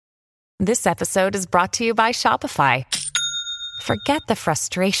This episode is brought to you by Shopify. Forget the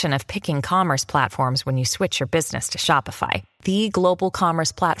frustration of picking commerce platforms when you switch your business to Shopify, the global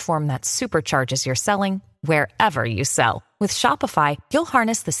commerce platform that supercharges your selling wherever you sell. With Shopify, you'll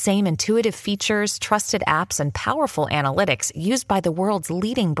harness the same intuitive features, trusted apps, and powerful analytics used by the world's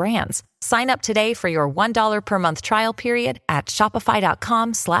leading brands. Sign up today for your $1 per month trial period at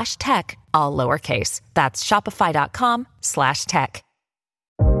shopify.com/tech, all lowercase. That's shopify.com/tech.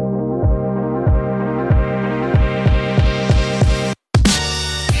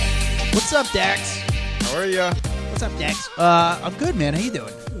 What's up, Dax? How are ya? What's up, Dax? I'm good, man. How you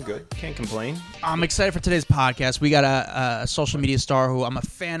doing? I'm good. Can't complain. I'm excited for today's podcast. We got a social media star who I'm a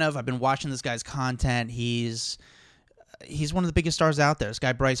fan of. I've been watching this guy's content. He's one of the biggest stars out there. This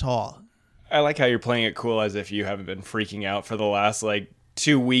guy, Bryce Hall. I like how you're playing it cool as if you haven't been freaking out for the last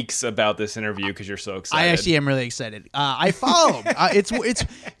 2 weeks about this interview because you're so excited. I actually am really excited. I follow him. It's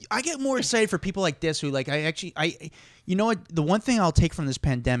I get more excited for people like this who you know what, the one thing I'll take from this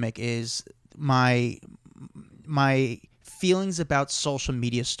pandemic is my feelings about social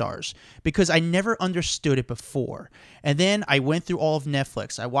media stars, because I never understood it before. And then I went through all of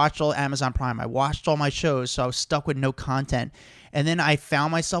Netflix. I watched all Amazon Prime. I watched all my shows, so I was stuck with no content. And then I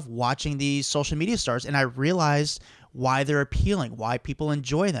found myself watching these social media stars, and I realized why they're appealing, why people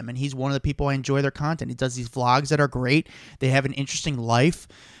enjoy them. And he's one of the people I enjoy their content. He does these vlogs that are great. They have an interesting life.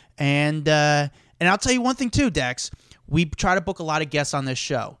 And I'll tell you one thing too, Dex. We try to book a lot of guests on this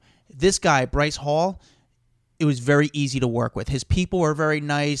show. This guy, Bryce Hall, it was very easy to work with. His people were very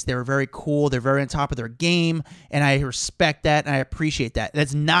nice. They were very cool. They're very on top of their game. And I respect that and I appreciate that.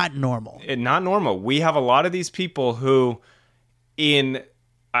 That's not normal. Not normal. We have a lot of these people who, in,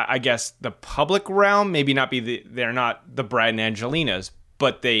 I guess, the public realm, maybe they're not the Brad and Angelinas,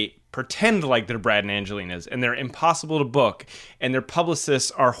 but they pretend like they're Brad and Angelinas, and they're impossible to book, and their publicists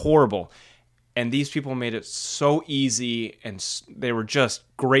are horrible. And these people made it so easy, and they were just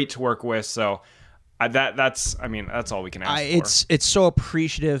great to work with. So that's all we can ask for. It's so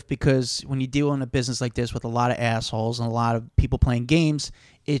appreciative, because when you deal in a business like this with a lot of assholes and a lot of people playing games,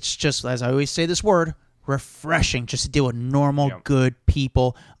 it's just, as I always say this word, refreshing just to deal with normal, good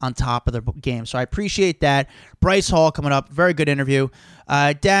people on top of their game. So I appreciate that. Bryce Hall coming up. Very good interview.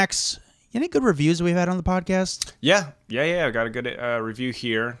 Dax, any good reviews that we've had on the podcast? Yeah. I got a good review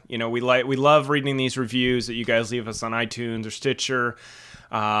here. You know, we love reading these reviews that you guys leave us on iTunes or Stitcher.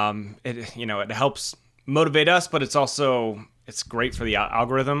 It helps motivate us, but it's great for the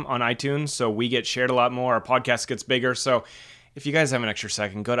algorithm on iTunes. So we get shared a lot more. Our podcast gets bigger. So if you guys have an extra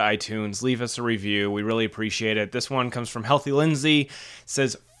second, go to iTunes, leave us a review. We really appreciate it. This one comes from Healthy Lindsay. It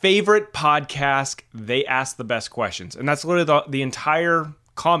says, favorite podcast, they ask the best questions. And that's literally the entire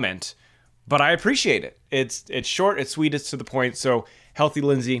comment, but I appreciate it. It's short, it's sweet, it's to the point. So Healthy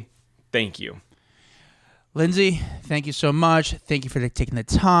Lindsay, thank you. Lindsay, thank you so much. Thank you for taking the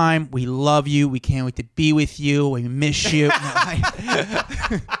time. We love you. We can't wait to be with you. We miss you.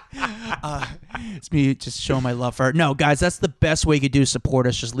 It's me just showing my love for her. No, guys, that's the best way you could do to support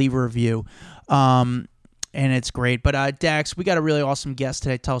us. Just leave a review. And it's great. But Dax, we got a really awesome guest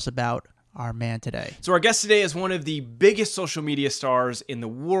today. Tell us about our man today. So our guest today is one of the biggest social media stars in the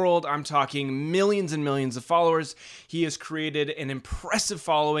world. I'm talking millions and millions of followers. He has created an impressive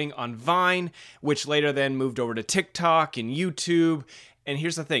following on Vine, which later then moved over to TikTok and YouTube. And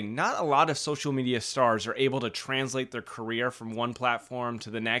here's the thing, not a lot of social media stars are able to translate their career from one platform to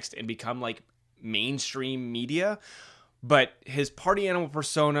the next and become like mainstream media. But his party animal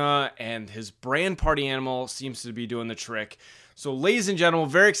persona and his brand Party Animal seems to be doing the trick. So ladies and gentlemen,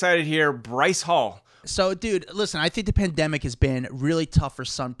 very excited here, Bryce Hall. So, dude, listen, I think the pandemic has been really tough for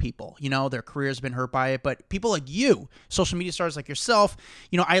some people. You know, their careers have been hurt by it. But people like you, social media stars like yourself,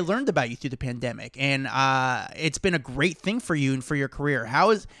 you know, I learned about you through the pandemic. And it's been a great thing for you and for your career.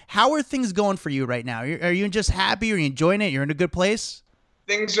 How are things going for you right now? Are you just happy? Are you enjoying it? You're in a good place?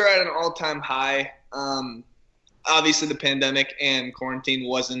 Things are at an all-time high. Obviously, the pandemic and quarantine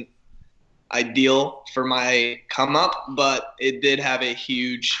wasn't ideal for my come up, but it did have a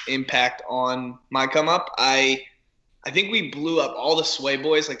huge impact on my come up. I think we blew up all the Sway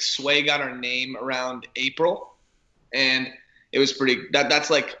boys. Like, Sway got our name around April, and it was that's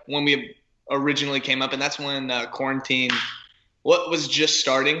like when we originally came up, and that's when quarantine was just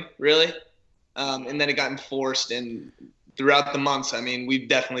starting, really. And then it got enforced, and throughout the months, I mean, we've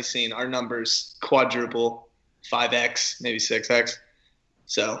definitely seen our numbers quadruple, 5x, maybe 6x.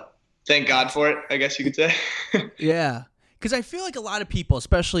 So thank God for it, I guess you could say. Yeah. Because I feel like a lot of people,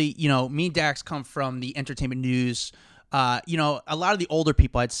 especially, you know, me and Dax come from the entertainment news you know, a lot of the older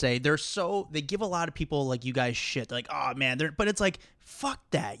people, I'd say, they give a lot of people like you guys shit. They're like, oh man, but it's like, fuck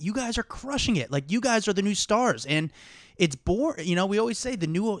that. You guys are crushing it. Like, you guys are the new stars. And it's boring. You know, we always say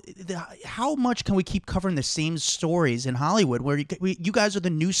how much can we keep covering the same stories in Hollywood where you guys are the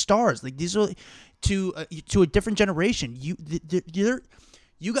new stars? Like, these are to a different generation.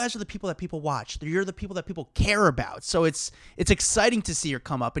 You guys are the people that people watch. You're the people that people care about. So it's exciting to see your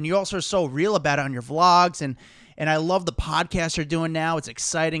come up, and you also are so real about it on your vlogs, and I love the podcast you're doing now. It's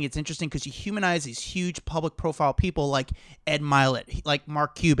exciting. It's interesting because you humanize these huge public profile people like Ed Milet, like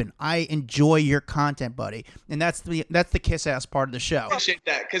Mark Cuban. I enjoy your content, buddy, and that's the kiss ass part of the show. I appreciate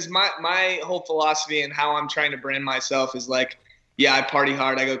that, because my whole philosophy and how I'm trying to brand myself is like, yeah, I party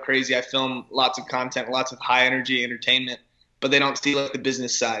hard, I go crazy, I film lots of content, lots of high energy entertainment. But they don't see like the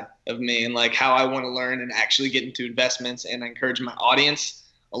business side of me and like how I want to learn and actually get into investments. And I encourage my audience,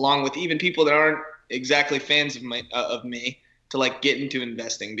 along with even people that aren't exactly fans of me, to like get into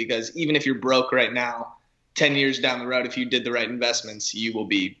investing. Because even if you're broke right now, 10 years down the road, if you did the right investments, you will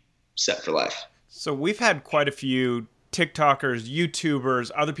be set for life. So we've had quite a few TikTokers,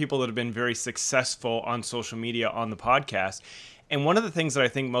 YouTubers, other people that have been very successful on social media on the podcast. And one of the things that I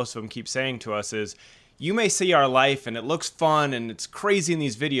think most of them keep saying to us is, you may see our life and it looks fun and it's crazy in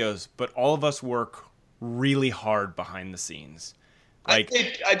these videos, but all of us work really hard behind the scenes. Like,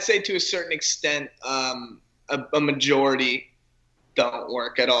 I'd say to a certain extent, a majority don't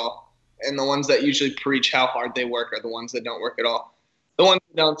work at all. And the ones that usually preach how hard they work are the ones that don't work at all. The ones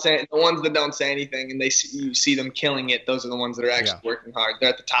that don't say anything and you see them killing it, those are the ones that are actually working hard. They're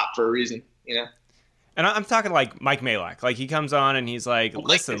at the top for a reason, you know? And I'm talking like Mike Malak. Like, he comes on and he's like,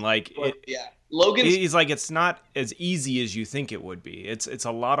 listen, like, he's like, it's not as easy as you think it would be. It's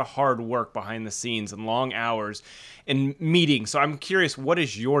a lot of hard work behind the scenes and long hours and meetings. So I'm curious, what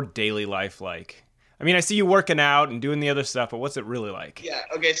is your daily life like? I mean, I see you working out and doing the other stuff, but what's it really like? Yeah.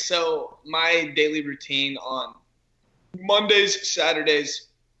 Okay. So my daily routine on Mondays, Saturdays,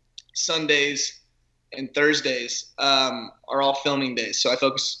 Sundays, and Thursdays are all filming days. So I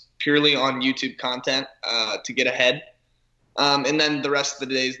focus purely on YouTube content to get ahead. And then the rest of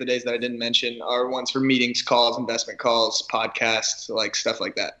the days that I didn't mention, are ones for meetings, calls, investment calls, podcasts, like stuff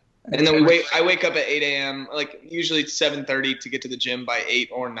like that. And then I wake up at 8 a.m., like usually it's 7:30 to get to the gym by 8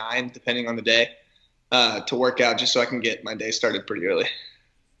 or 9, depending on the day, to work out just so I can get my day started pretty early.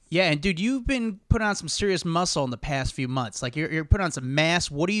 Yeah, and dude, you've been putting on some serious muscle in the past few months. Like, you're putting on some mass.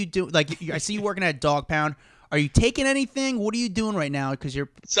 What are you doing? Like, I see you working at Dog Pound. Are you taking anything? What are you doing right now? Because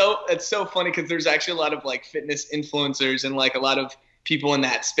it's so funny because there's actually a lot of like fitness influencers and like a lot of people in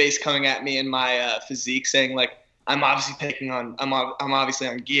that space coming at me in my physique, saying like I'm obviously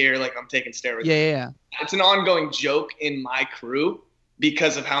on gear, like I'm taking steroids. Yeah. It's an ongoing joke in my crew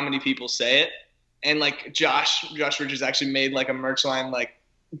because of how many people say it. And like Josh Richards actually made like a merch line like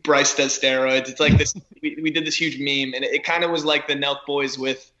Bryce does steroids. It's like this. we did this huge meme, and it kind of was like the Nelk Boys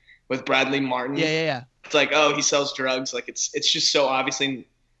with Bradley Martin. Yeah. It's like, oh, he sells drugs. Like it's just so obviously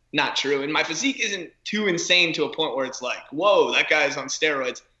not true. And my physique isn't too insane to a point where it's like, whoa, that guy's on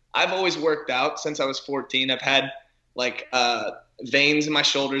steroids. I've always worked out since I was 14. I've had like veins in my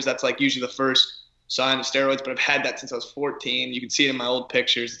shoulders. That's like usually the first sign of steroids, but I've had that since I was 14. You can see it in my old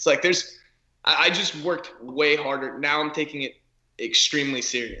pictures. It's like I just worked way harder. Now I'm taking it extremely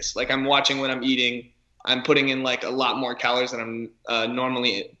serious. Like, I'm watching what I'm eating. I'm putting in like a lot more calories than I'm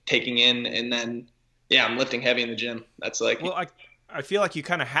normally taking in, and then I'm lifting heavy in the gym. That's like, well, I feel like you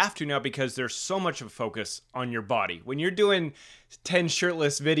kind of have to now because there's so much of a focus on your body. When you're doing 10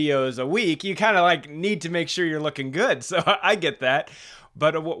 shirtless videos a week, you kind of like need to make sure you're looking good. So I get that.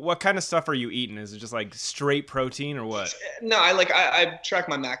 But what kind of stuff are you eating? Is it just like straight protein or what? No, I track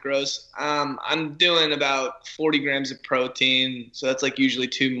my macros. I'm doing about 40 grams of protein. So that's like usually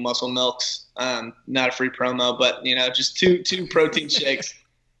 2 muscle milks. Not a free promo, but just two protein shakes.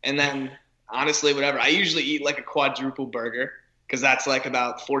 And then honestly, whatever. I usually eat like a quadruple burger because that's like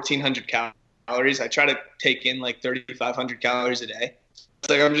about 1,400 calories. I try to take in like 3,500 calories a day. It's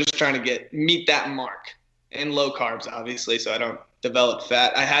like I'm just trying to meet that mark, and low carbs, obviously, so I don't develop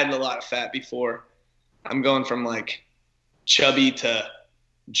fat. I had a lot of fat before. I'm going from like chubby to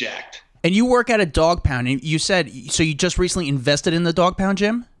jacked. And you work at a Dog Pound, and you said, so you just recently invested in the Dog Pound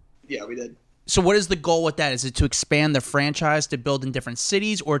gym? Yeah, we did. So what is the goal with that? Is it to expand the franchise to build in different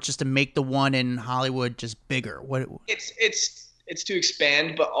cities, or just to make the one in Hollywood just bigger? What? It's to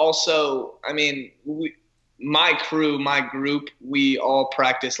expand, but also, I mean, my crew, my group, we all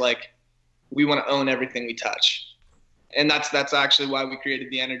practice like we want to own everything we touch. And that's actually why we created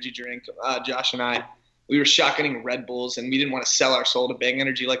the energy drink. Josh and I, we were shotgunning Red Bulls, and we didn't want to sell our soul to Bang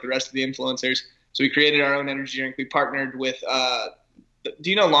Energy like the rest of the influencers. So we created our own energy drink. We partnered with, do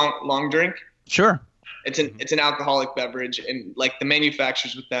you know Long Drink? Sure. It's an alcoholic beverage, and like the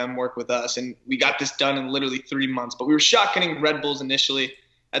manufacturers with them work with us, and we got this done in literally 3 months. But we were shotgunning Red Bulls initially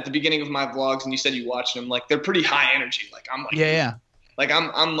at the beginning of my vlogs, and you said you watched them. Like they're pretty high energy. Like I'm like like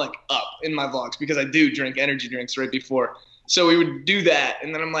I'm like up in my vlogs because I do drink energy drinks right before. So we would do that,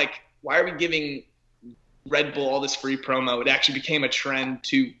 and then I'm like, why are we giving Red Bull all this free promo? It actually became a trend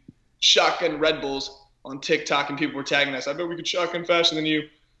to shotgun Red Bulls on TikTok, and people were tagging us. I bet we could shotgun faster than you.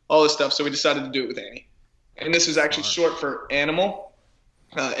 All this stuff. So we decided to do it with Annie. And this is actually short for Animal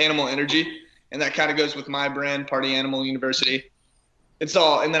Energy. And that kind of goes with my brand, Party Animal University. It's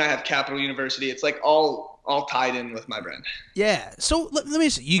all, and then I have Capital University. It's like all tied in with my brand. Yeah. So let me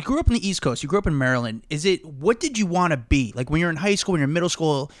see. You grew up in the East Coast. You grew up in Maryland. What did you want to be? Like when you're in high school, when you're in middle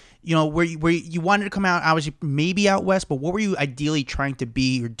school, you know, where you wanted to come out, obviously maybe out West, but what were you ideally trying to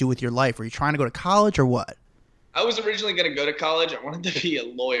be or do with your life? Were you trying to go to college or what? I was originally going to go to college. I wanted to be a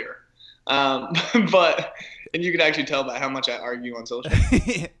lawyer. And you can actually tell by how much I argue on social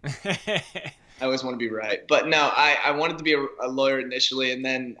media. I always want to be right. But no, I wanted to be a lawyer initially. And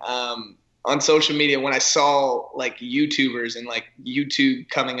then on social media, when I saw like YouTubers and like YouTube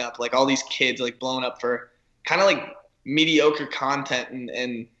coming up, like all these kids like blowing up for kind of like mediocre content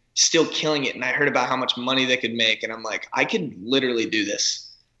and still killing it. And I heard about how much money they could make. And I'm like, I could literally do this.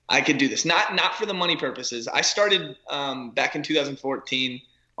 I could do this. Not for the money purposes. I started back in 2014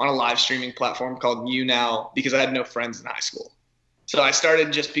 on a live streaming platform called YouNow because I had no friends in high school. So I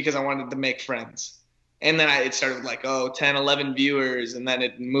started just because I wanted to make friends. And then it started with like, 10, 11 viewers. And then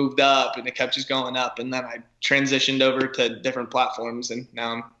it moved up and it kept just going up. And then I transitioned over to different platforms. And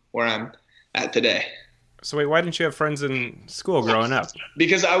now I'm where I'm at today. So wait, why didn't you have friends in school growing up?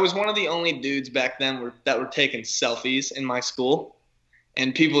 Because I was one of the only dudes back then that were taking selfies in my school.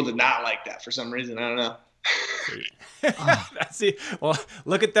 And people did not like that for some reason. I don't know. Well,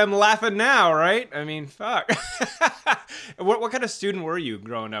 look at them laughing now, right? I mean, fuck. What kind of student were you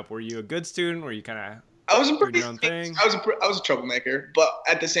growing up? Were you a good student? Were you kind of I was a troublemaker, but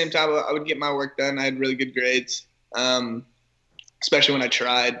at the same time, I would get my work done. I had really good grades, especially when I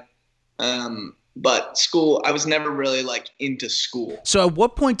tried. But school, I was never really like into school. So at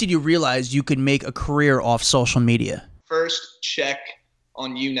what point did you realize you could make a career off social media? First check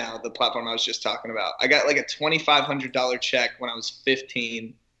on YouNow, the platform I was just talking about. I got like a $2,500 check when I was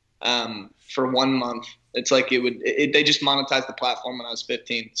 15 for 1 month. It's like they just monetized the platform when I was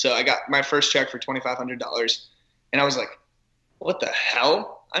 15. So I got my first check for $2,500 and I was like, what the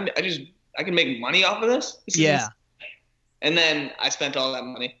hell? I can make money off of this? Yeah. And then I spent all that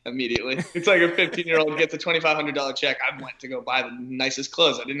money immediately. It's like a 15-year-old gets a $2,500 check. I went to go buy the nicest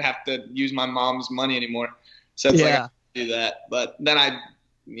clothes. I didn't have to use my mom's money anymore. So it's like I do that. But then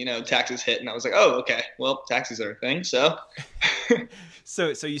taxes hit and I was like, oh, okay, well, taxes are a thing. So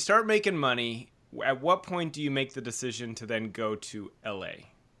So you start making money. At what point do you make the decision to then go to LA?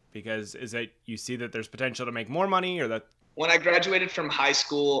 Because is it you see that there's potential to make more money or that? When I graduated from high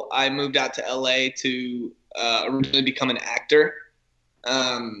school, I moved out to LA to originally become an actor.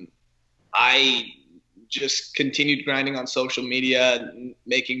 I just continued grinding on social media,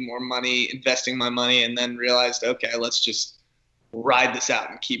 making more money, investing my money, and then realized, okay, let's just ride this out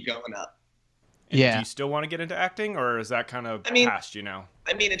and keep going up. And do you still want to get into acting, or is that kind of past you now?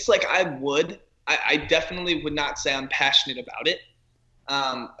 I mean, it's like I definitely would not say I'm passionate about it,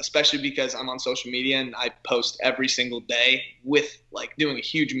 especially because I'm on social media and I post every single day with like doing a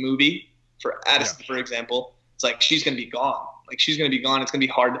huge movie for Addison, for example. It's like she's going to be gone. It's going to be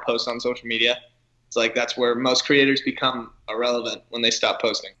hard to post on social media. It's like that's where most creators become irrelevant when they stop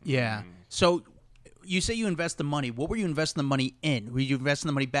posting. Yeah. So you say you invest the money. What were you investing the money in? Were you investing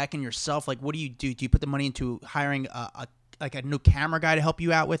the money back in yourself? Like, what do you do? Do you put the money into hiring a new camera guy to help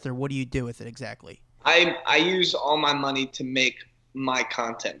you out with, or what do you do with it exactly? I use all my money to make my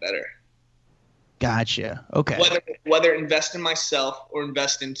content better. Gotcha. Okay. Whether invest in myself or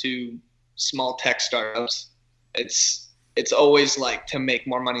invest into small tech startups, it's always like to make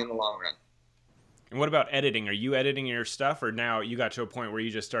more money in the long run. And what about editing? Are you editing your stuff, or now you got to a point where you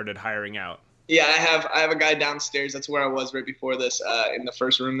just started hiring out? Yeah, I have a guy downstairs. That's where I was right before this. In the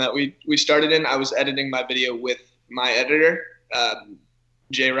first room that we started in, I was editing my video with my editor.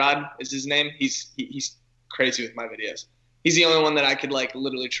 J-Rod is his name. He's crazy with my videos. He's the only one that I could like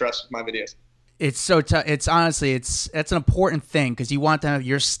literally trust with my videos. It's so tough. It's honestly, it's an important thing because you want to have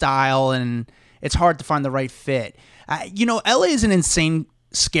your style, and it's hard to find the right fit. LA is an insane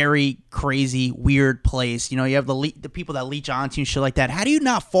scary, crazy, weird place. You know, you have the people that leech onto you and shit like that. How do you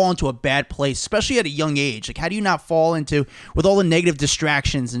not fall into a bad place, especially at a young age? Like, how do you not fall into, with all the negative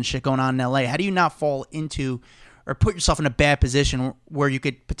distractions and shit going on in LA, how do you not fall into or put yourself in a bad position where you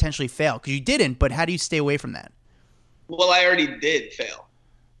could potentially fail? Because you didn't, but how do you stay away from that? Well, I already did fail.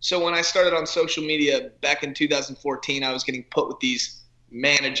 So when I started on social media back in 2014, I was getting put with these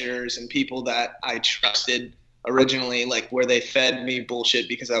managers and people that I trusted originally, like where they fed me bullshit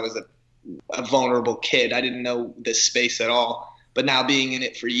because I was a vulnerable kid. I didn't know this space at all. But now being in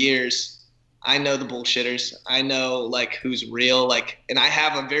it for years, I know the bullshitters. I know like who's real, like, and I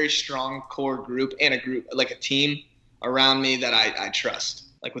have a very strong core group and a group, like a team around me that I trust,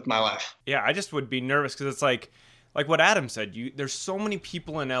 like with my life. Yeah, I just would be nervous because it's like what Adam said, there's so many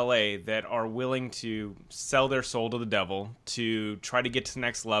people in LA that are willing to sell their soul to the devil to try to get to the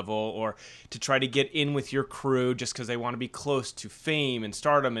next level or to try to get in with your crew just because they want to be close to fame and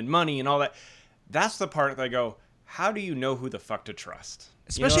stardom and money and all that. That's the part that I go, how do you know who the fuck to trust?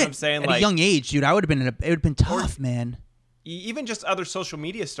 Especially you know what I'm saying? At like, a young age, dude, it would have been tough, man. Even just other social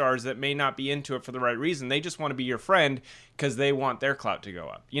media stars that may not be into it for the right reason. They just want to be your friend because they want their clout to go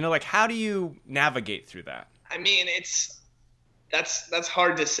up. You know, like, how do you navigate through that? I mean, that's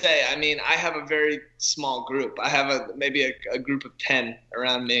hard to say. I mean, I have a very small group. I have maybe a group of 10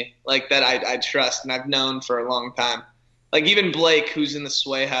 around me, like that I trust and I've known for a long time. Like even Blake, who's in the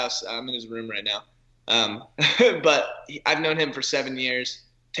Sway house, I'm in his room right now. But I've known him for 7 years.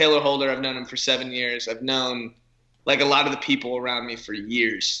 Taylor Holder, I've known him for 7 years. I've known like a lot of the people around me for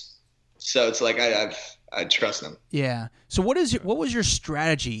years. So it's like I trust them. Yeah. So what was your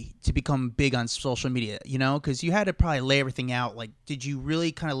strategy to become big on social media? You know, because you had to probably lay everything out. Like, did you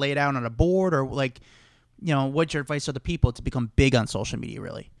really kind of lay it out on a board, or like, you know, what's your advice to the people to become big on social media?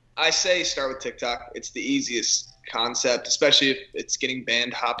 Really, I say start with TikTok. It's the easiest concept, especially if it's getting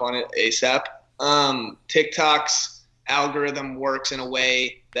banned. Hop on it ASAP. TikTok's algorithm works in a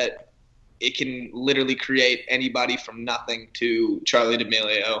way that it can literally create anybody from nothing to Charli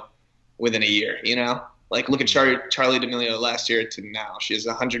D'Amelio within a year, you know? Like, look at Charli D'Amelio last year to now. She has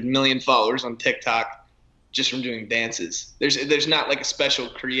 100 million followers on TikTok just from doing dances. There's not like a special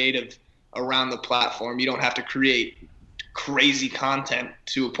creative around the platform. You don't have to create crazy content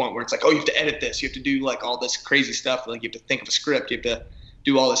to a point where it's like, oh, you have to edit this. You have to do like all this crazy stuff. Like you have to think of a script. You have to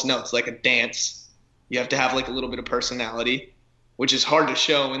do all this. No, it's like a dance. You have to have like a little bit of personality, which is hard to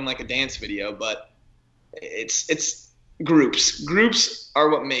show in like a dance video, but it's groups. Groups are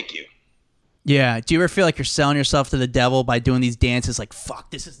what make you. Yeah. Do you ever feel like you're selling yourself to the devil by doing these dances? Like, fuck,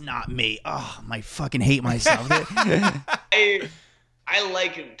 this is not me. Oh, I fucking hate myself. I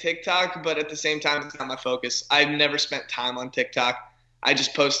like TikTok, but at the same time, it's not my focus. I've never spent time on TikTok. I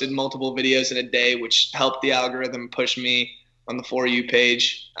just posted multiple videos in a day, which helped the algorithm push me on the For You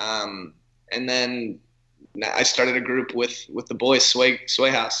page. And then I started a group with the boys, Sway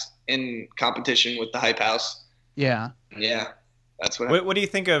House, in competition with the Hype House. Yeah. Yeah. That's what do you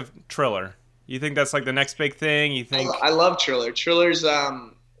think of Triller? You think that's like the next big thing? You think? I love Triller. Triller's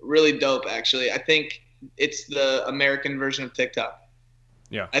really dope, actually. I think it's the American version of TikTok.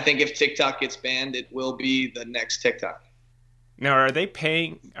 Yeah. I think if TikTok gets banned, it will be the next TikTok. Now, are they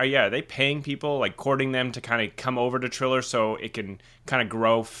paying people, like courting them to kind of come over to Triller so it can kind of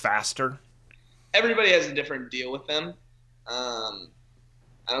grow faster? Everybody has a different deal with them.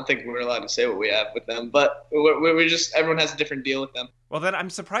 I don't think we're allowed to say what we have with them, but we're just, everyone has a different deal with them. Well, then I'm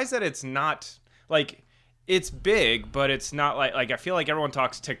surprised that it's not, like, it's big, but it's not like I feel like everyone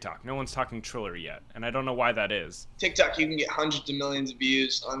talks TikTok. No one's talking Triller yet, and I don't know why that is. TikTok, you can get hundreds of millions of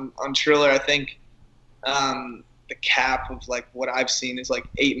views. On Triller, I think the cap of, like, what I've seen is, like,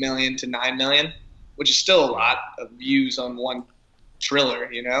 8 million to 9 million, which is still a lot of views on one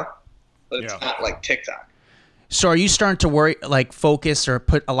Triller, you know? But it's not like TikTok. So are you starting to worry, like focus or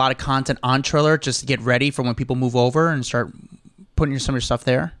put a lot of content on Triller just to get ready for when people move over and start putting some of your stuff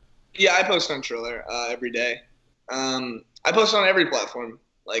there? Yeah, I post on Triller every day. I post on every platform,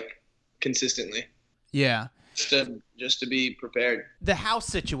 like, consistently. Yeah. Just to be prepared. The house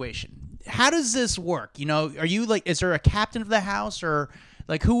situation. How does this work? You know, are you like, is there a captain of the house, or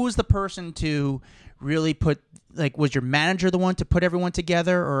like who was the person to really put, like, was your manager the one to put everyone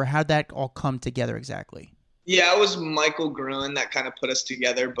together, or how'd that all come together exactly? Yeah, it was Michael Gruen that kind of put us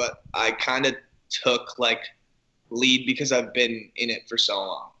together, but I kind of took like lead because I've been in it for so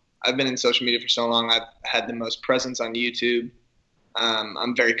long. I've been in social media for so long. I've had the most presence on YouTube.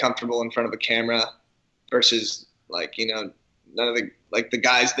 I'm very comfortable in front of a camera versus, like, you know, none of the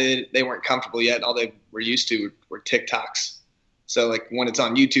guys, they weren't comfortable yet. All they were used to were TikToks. So like when it's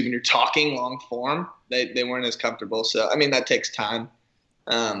on YouTube and you're talking long form, they weren't as comfortable. So, I mean, that takes time.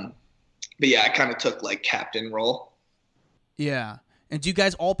 But yeah, I kind of took like captain role. Yeah. And do you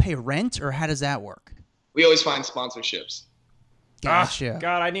guys all pay rent, or how does that work? We always find sponsorships. Gotcha.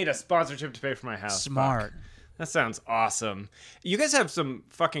 God, I need a sponsorship to pay for my house. Smart. Fuck. That sounds awesome. You guys have some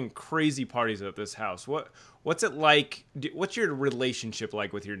fucking crazy parties at this house. What's it like? What's your relationship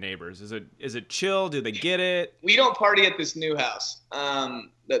like with your neighbors? Is it chill? Do they get it? We don't party at this new house.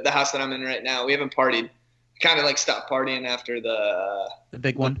 The house that I'm in right now, we haven't partied. Kind of like stopped partying after the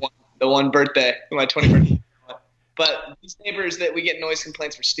big one. The one birthday, my 20th birthday. But these neighbors that we get noise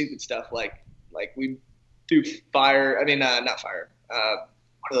complaints for stupid stuff, like we do fire. I mean, not fire.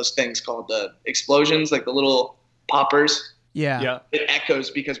 What are those things called? The explosions, like the little poppers. Yeah. It echoes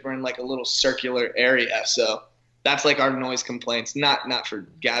because we're in like a little circular area. So that's like our noise complaints, not for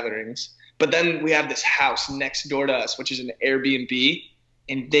gatherings. But then we have this house next door to us, which is an Airbnb,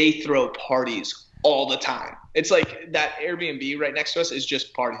 and they throw parties all the time. It's like that Airbnb right next to us is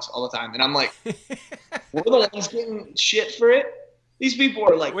just parties all the time. And I'm like, we're the ones getting shit for it. These people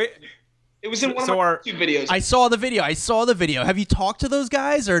are like, wait. It was in one of my YouTube videos. I saw the video. Have you talked to those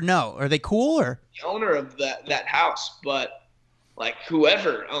guys or no? Are they cool or? The owner of that house, but like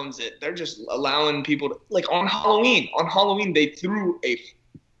whoever owns it, they're just allowing people to, like on Halloween they threw a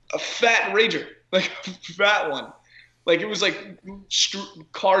fat Rager, like a fat one. Like it was like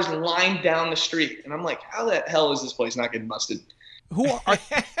cars lined down the street. And I'm like, how the hell is this place not getting busted? Who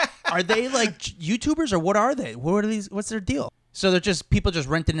are they like YouTubers or what are they? What are these? What's their deal? So they're just people just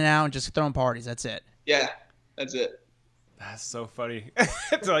renting it out and just throwing parties. That's it. Yeah, that's it. That's so funny.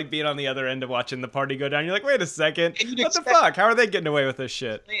 It's like being on the other end of watching the party go down. You're like, wait a second. What the fuck? How are they getting away with this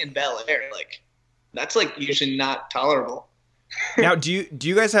shit? In Bel Air, like that's like usually not tolerable. Now, do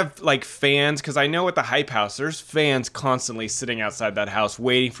you guys have like fans? Because I know at the Hype House, there's fans constantly sitting outside that house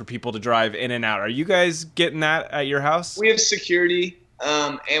waiting for people to drive in and out. Are you guys getting that at your house? We have security,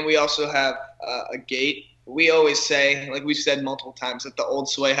 and we also have a gate. We always say, like we've said multiple times, at the old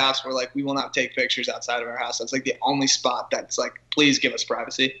Sway house, we're like, we will not take pictures outside of our house. That's like the only spot that's like, please give us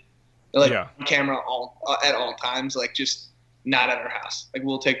privacy. They're like on camera at all times, like just not at our house. Like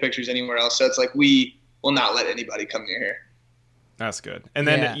we'll take pictures anywhere else. So it's like we will not let anybody come near here. That's good. And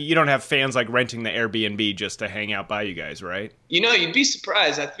then you don't have fans like renting the Airbnb just to hang out by you guys, right? You know, you'd be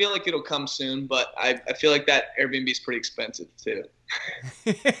surprised. I feel like it'll come soon, but I feel like that Airbnb is pretty expensive too.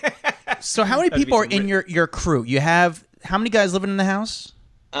 So how many people are in your crew? You have how many guys living in the house?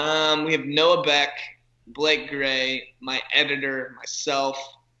 We have Noah Beck, Blake Gray, my editor, myself,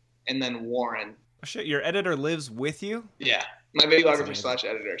 and then Warren. Oh, shit, your editor lives with you? Yeah, my videographer /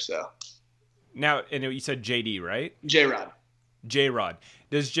 editor. So now, and you said JD, right? J-Rod. J-Rod.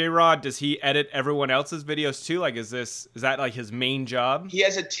 Does he edit everyone else's videos too? Like, is that like his main job? He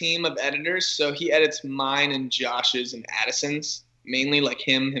has a team of editors, so he edits mine and Josh's and Addison's, mainly like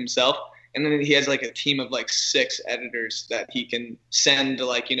himself. And then he has like a team of like 6 editors that he can send to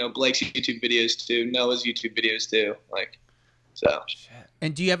like, you know, Blake's YouTube videos to, Noah's YouTube videos to, like, so.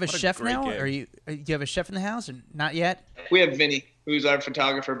 And do you have a chef now? Or do you have a chef in the house or not yet? We have Vinny, who's our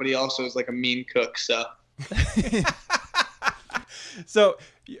photographer, but he also is like a mean cook, so. So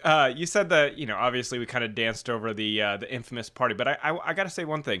you said that, you know, obviously we kind of danced over the infamous party, but I got to say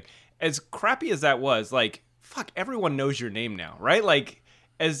one thing. As crappy as that was, like, fuck, everyone knows your name now, right? Like,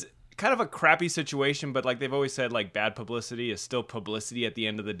 as kind of a crappy situation, but like they've always said, like, bad publicity is still publicity at the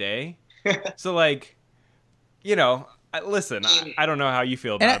end of the day. So, like, you know, listen, I don't know how you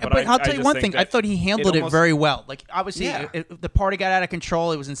feel about it, but I'll tell you one thing. I thought he handled it very well. Like, obviously, the party got out of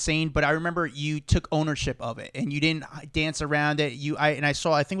control. It was insane, but I remember you took ownership of it, and you didn't dance around it. I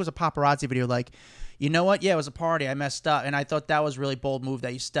saw, I think it was a paparazzi video, like, you know what? Yeah, it was a party. I messed up, and I thought that was a really bold move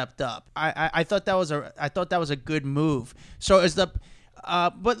that you stepped up. I thought that was a good move. So is the,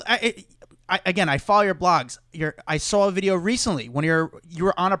 but again, I follow your blogs. I saw a video recently when you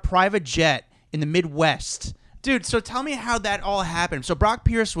were on a private jet in the Midwest. Dude, so tell me how that all happened. So Brock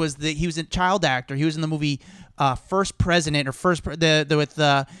Pierce was a child actor. He was in the movie First President or First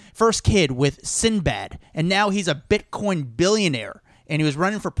Kid with Sinbad, and now he's a Bitcoin billionaire, and he was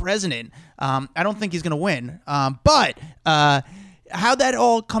running for president. I don't think he's going to win, but how'd that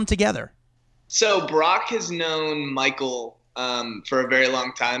all come together? So Brock has known Michael for a very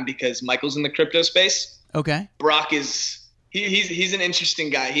long time because Michael's in the crypto space. Okay. Brock is... He's an interesting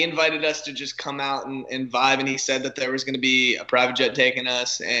guy. He invited us to just come out and vibe, and he said that there was going to be a private jet taking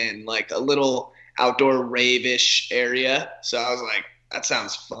us and like a little outdoor rave-ish area. So I was like, that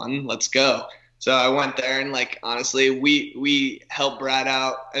sounds fun. Let's go. So I went there, and like honestly, we helped Brad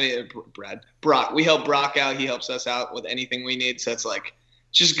out. Brock. We help Brock out. He helps us out with anything we need. So it's like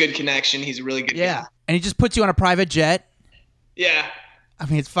just good connection. He's a really good guy. And he just puts you on a private jet. Yeah. I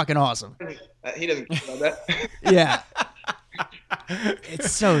mean, it's fucking awesome. He doesn't care about that. Yeah.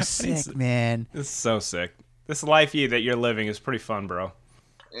 It's so sick, man. It's so sick. This life that you're living is pretty fun, bro.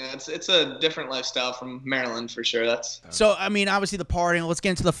 Yeah, it's a different lifestyle from Maryland for sure. So, I mean, obviously the partying. Let's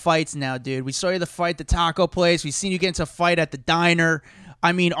get into the fights now, dude. We saw you the fight at the taco place. We've seen you get into a fight at the diner.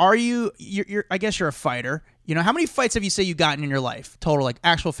 I mean, you're I guess you're a fighter. You know, how many fights have you say you gotten in your life? Total, like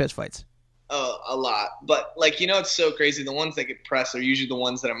actual fist fights? Oh, a lot. But like, it's so crazy. The ones that get pressed are usually the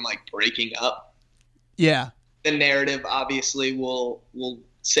ones that I'm like breaking up. Yeah. The narrative obviously will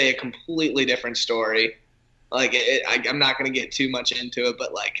say a completely different story. Like I'm not going to get too much into it,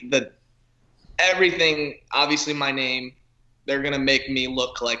 but like everything, obviously my name, they're going to make me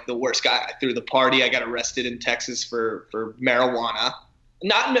look like the worst guy. I threw the party. I got arrested in Texas for marijuana.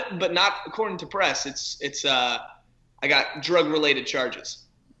 Not according to press. It's I got drug related charges,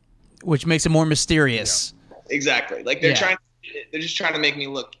 which makes it more mysterious. Yeah. Exactly. Like they're just trying to make me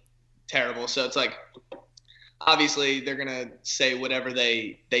look terrible. So it's like, obviously they're going to say whatever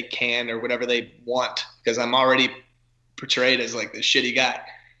they can or whatever they want because I'm already portrayed as like the shitty guy.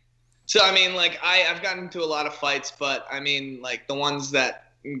 So, I mean, like I've gotten into a lot of fights, but I mean, like the ones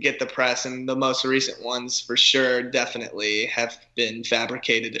that get the press and the most recent ones for sure definitely have been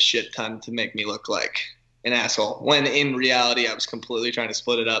fabricated a shit ton to make me look like an asshole when in reality I was completely trying to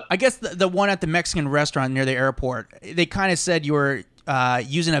split it up. I guess the one at the Mexican restaurant near the airport, they kind of said you were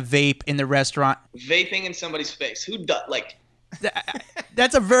using a vape in the restaurant. Vaping in somebody's face. Who does like?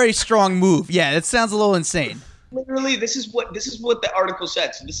 That's a very strong move. Yeah, that sounds a little insane. Literally, this is what the article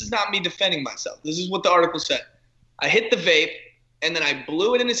said. So this is not me defending myself. This is what the article said. I hit the vape and then I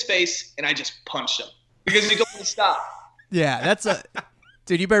blew it in his face and I just punched him because he told me to stop. Yeah, that's a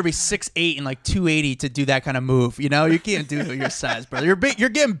dude. You better be 6'8" and like 280 to do that kind of move. You know, you can't do it your size, brother. You're big. You're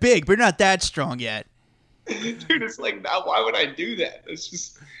getting big, but you're not that strong yet. Dude, it's like, why would I do that? It's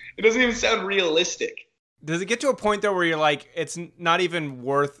just, it doesn't even sound realistic. Does it get to a point though where you're like, it's not even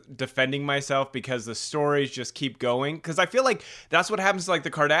worth defending myself because the stories just keep going? Because I feel like that's what happens to like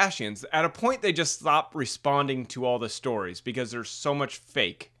the Kardashians. At a point, they just stop responding to all the stories because there's so much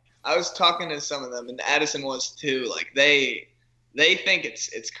fake. I was talking to some of them, and Addison was too. Like they think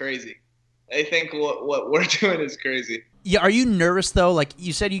it's crazy. They think what we're doing is crazy. Yeah, are you nervous though? Like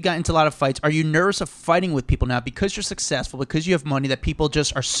you said, you got into a lot of fights. Are you nervous of fighting with people now because you're successful, because you have money, that people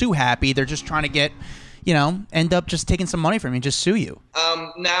just are so happy they're just trying to get, end up just taking some money from you and just sue you?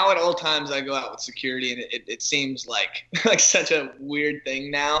 Now at all times I go out with security, and it seems like such a weird thing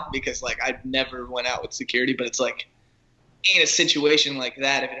now because like I never went out with security, but it's like in a situation like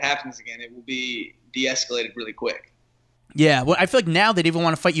that, if it happens again, it will be de-escalated really quick. Yeah, well, I feel like now they'd even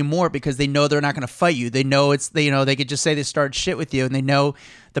want to fight you more because they know they're not going to fight you. They know they could just say they started shit with you, and they know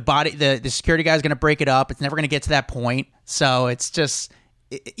the security guy's going to break it up. It's never going to get to that point. So it's just,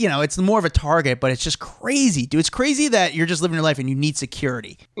 it's more of a target, but it's just crazy, dude. It's crazy that you're just living your life and you need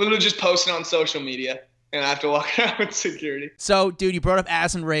security. Literally just posting on social media, and I have to walk around with security. So, dude, you brought up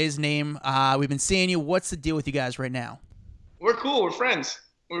Addison Rae's name. We've been seeing you. What's the deal with you guys right now? We're cool. We're friends.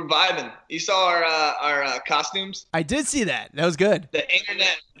 We're vibing. You saw our costumes? I did see that. That was good. The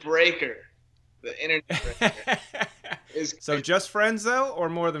internet breaker. Is so just friends though, or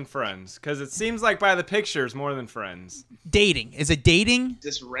more than friends? Because it seems like by the pictures, more than friends. Dating. Is it dating?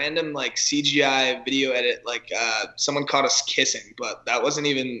 This random like CGI video edit, like someone caught us kissing, but that wasn't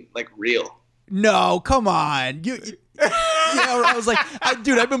even like real. No, come on. I was like,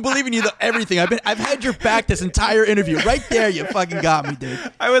 dude, I've been believing you everything. I've had your back this entire interview. Right there, you fucking got me, dude.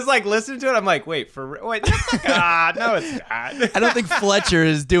 I was like listening to it. I'm like, wait, no, it's not. I don't think Fletcher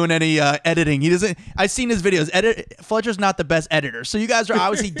is doing any editing. He doesn't. I've seen his videos. Fletcher's not the best editor. So you guys are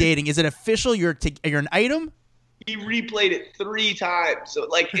obviously dating. Is it official? You're an item? He replayed it 3 times. So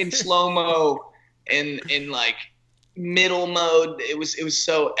like in slow mo, in like middle mode. It was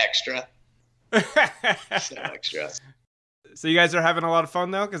so extra. So extra. So you guys are having a lot of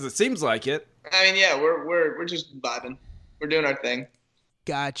fun though, because it seems like it. I mean, yeah, we're just vibing. We're doing our thing.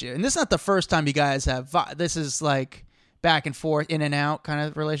 Gotcha. And this is not the first time you guys have. This is like back and forth, in and out kind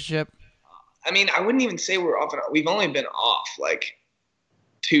of relationship. I mean, I wouldn't even say we're off and on. We've only been off like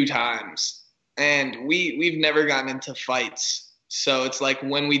 2 times, and we've never gotten into fights. So it's like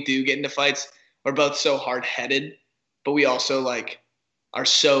when we do get into fights, we're both so hard-headed, but we also like are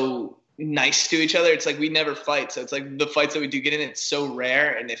so nice to each other. It's like we never fight, so it's like the fights that we do get in, it's so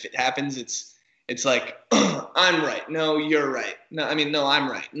rare, and if it happens, it's like I'm right, no, you're right, no, I mean, no, I'm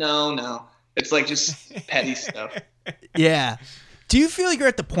right, no, it's like just petty stuff. Yeah. Do you feel like you're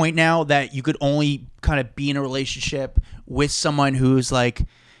at the point now that you could only kind of be in a relationship with someone who's like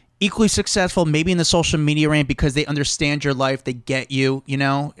equally successful, maybe in the social media range because they understand your life, they get you, you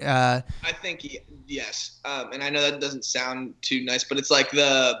know? I think yes. And I know that doesn't sound too nice, but it's like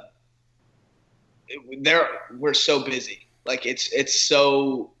we're so busy. Like it's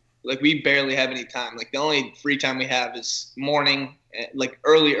so, like we barely have any time. Like the only free time we have is morning, like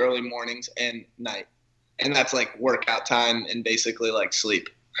early mornings and night. And that's like workout time and basically like sleep.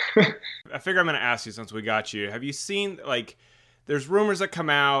 I figure I'm going to ask you since we got you. Have you seen, like, there's rumors that come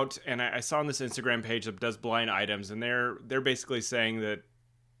out, and I saw on this Instagram page that does blind items, and they're basically saying that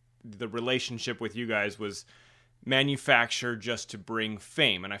the relationship with you guys was manufactured just to bring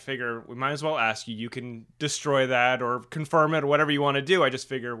fame. And I figure we might as well ask you. You can destroy that or confirm it or whatever you want to do. I just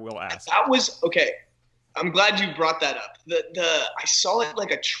figure we'll ask. That was okay. I'm glad you brought that up. I saw it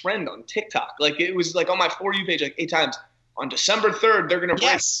like a trend on TikTok. Like it was like on my For You page like 8 times. On December 3rd, they're gonna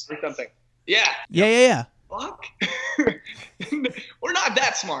break or something. Yeah. Yeah. Fuck. We're not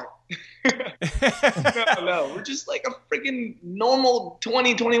that smart. No. We're just like a freaking normal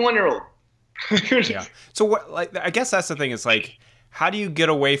 20, 21-year-old. Yeah. So what? Like, I guess that's the thing. It's like, how do you get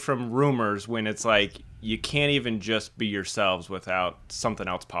away from rumors when it's like you can't even just be yourselves without something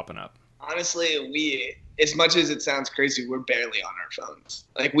else popping up? Honestly, as much as it sounds crazy, we're barely on our phones.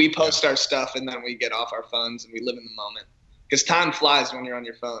 Like we post our stuff and then we get off our phones and we live in the moment. Because time flies when you're on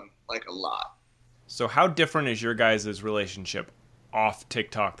your phone, like a lot. So how different is your guys' relationship off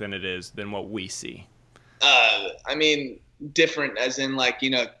TikTok than what we see? I mean, different as in like, you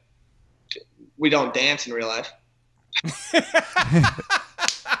know, we don't dance in real life.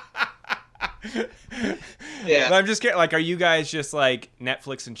 Yeah. But I'm just kidding. Like, are you guys just like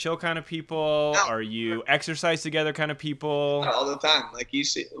Netflix and chill kind of people? No. Are you exercise together kind of people? All the time. Like you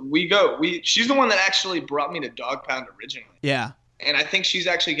see, she's the one that actually brought me to Dog Pound originally. Yeah. And I think she's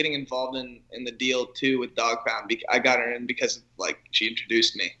actually getting involved in the deal too with Dog Pound. I got her in because like she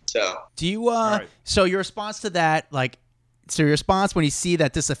introduced me. So do you so your response to that, like, so your response when you see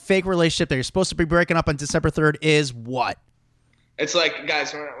that this is a fake relationship that you're supposed to be breaking up on December 3rd is what? It's like,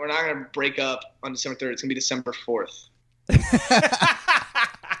 guys, we're not going to break up on December 3rd. It's going to be December 4th.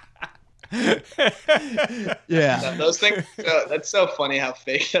 Yeah. Those things, that's so funny how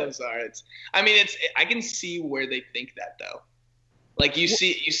fake those are. I can see where they think that though. Like you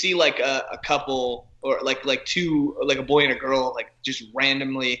see like a couple or like two, like a boy and a girl, like just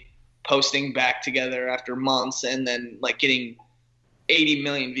randomly posting back together after months and then like getting 80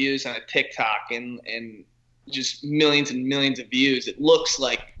 million views on a TikTok and just millions and millions of views. It looks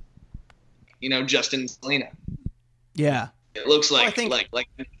like, you know, Justin and Selena. Yeah. It looks like, Well, I think, like.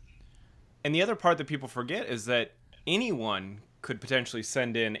 And the other part that people forget is that anyone could potentially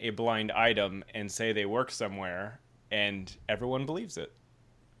send in a blind item and say they work somewhere, and everyone believes it.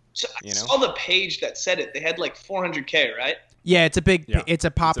 So I saw the page that said it. They had like 400K, right? Yeah, it's a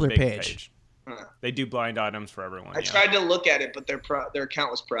popular big page. They do blind items for everyone. I tried to look at it, but their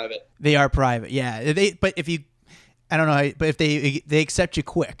account was private. They are private, yeah. But if they accept you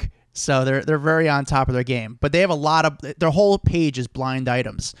quick, so they're very on top of their game. But they have a lot of their whole page is blind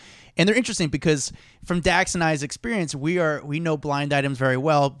items, and they're interesting because from Dax and I's experience, we know blind items very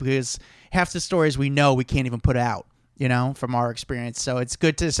well because half the stories we know we can't even put out, you know, from our experience. So it's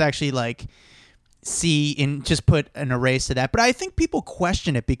good to just actually like see and just put an erase to that. But I think people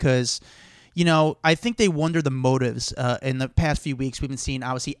question it because, you know, I think they wonder the motives. In the past few weeks, we've been seeing,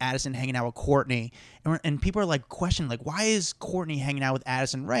 obviously, Addison hanging out with Courtney. And people are, like, questioning, like, why is Courtney hanging out with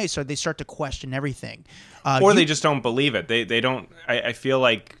Addison Rae? So they start to question everything. Or they just don't believe it. They don't – I feel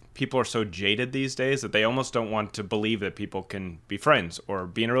like people are so jaded these days that they almost don't want to believe that people can be friends or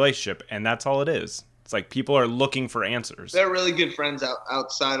be in a relationship, and that's all it is. It's like people are looking for answers. They're really good friends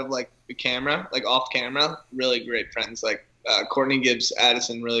outside of, like, the camera, like, off camera. Really great friends, like – Courtney gives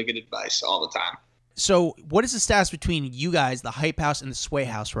Addison really good advice all the time. So what is the status between you guys, the Hype House and the Sway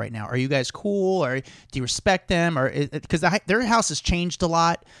House right now? Are you guys cool, or do you respect them? Or because their house has changed a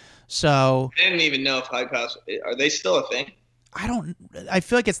lot, so I didn't even know if Hype House, are they still a thing? I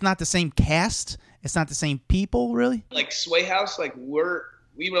feel like it's not the same cast. It's not the same people, really. Like Sway House, like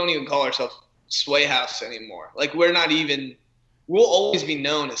we don't even call ourselves Sway House anymore. Like we'll always be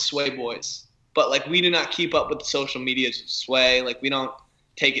known as Sway Boys. But, like, we do not keep up with the social medias of Sway. Like, we don't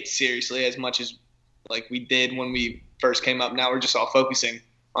take it seriously as much as, like, we did when we first came up. Now we're just all focusing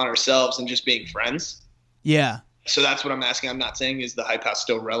on ourselves and just being friends. Yeah. So that's what I'm asking. I'm not saying is the Hype House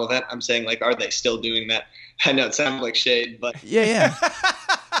still relevant. I'm saying, like, are they still doing that? I know it sounds like shade, but. Yeah.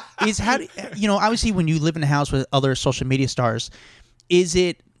 Obviously when you live in a house with other social media stars, is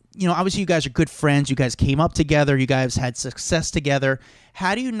it, you know, obviously you guys are good friends. You guys came up together. You guys had success together.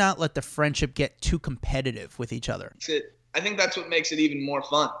 How do you not let the friendship get too competitive with each other? I think that's what makes it even more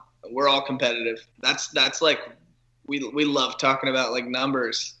fun. we're all competitive. That's like we love talking about like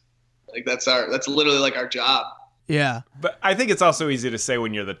numbers. Like that's literally like our job. Yeah. But I think it's also easy to say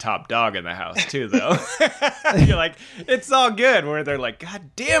when you're the top dog in the house too, though. You're like, it's all good. Where they're like,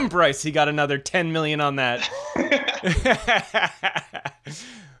 God damn, Bryce, he got another 10 million on that.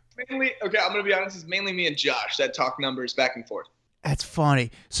 Mainly, okay, I'm gonna be honest. It's mainly me and Josh that talk numbers back and forth. That's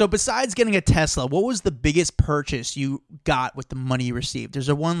funny. So besides getting a Tesla, what was the biggest purchase you got with the money you received? Is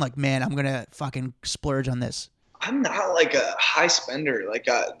there one like, man, I'm going to fucking splurge on this? I'm not like a high spender. Like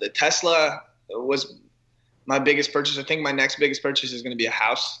the Tesla was my biggest purchase. I think my next biggest purchase is going to be a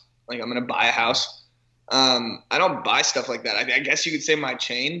house. Like I'm going to buy a house. I don't buy stuff like that. I guess you could say my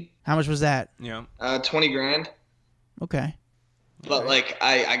chain. How much was that? Yeah. 20 grand. Okay. But like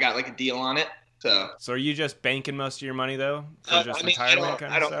I got like a deal on it. So are you just banking most of your money though for just retirement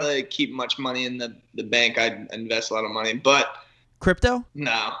kind of I don't stuff? really keep much money in the bank. I invest a lot of money, but Crypto?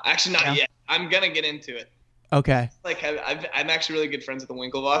 no, actually not yet. I'm gonna get into it. Okay. Like I'm actually really good friends with the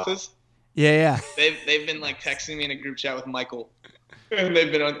Winklevosses. Yeah. They've been like texting me in a group chat with Michael, and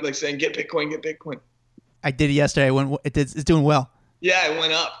they've been like saying get Bitcoin. I did it yesterday. It's doing well. Yeah, it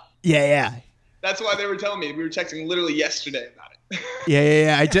went up. Yeah. That's why they were telling me. We were texting literally yesterday about it.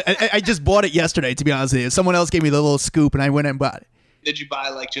 Yeah. I just bought it yesterday, to be honest with you. Someone else gave me the little scoop, and I went and bought it. Did you buy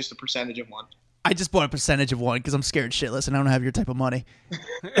like just a percentage of one? I just bought a percentage of one because I'm scared shitless and I don't have your type of money.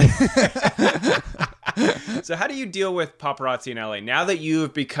 So how do you deal with paparazzi in LA? Now that you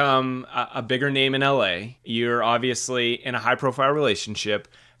have become a bigger name in LA, you're obviously in a high-profile relationship.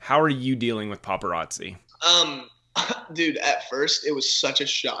 How are you dealing with paparazzi? Dude, at first it was such a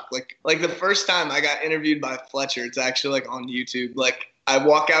shock. Like the first time I got interviewed by Fletcher, it's actually like on YouTube. Like I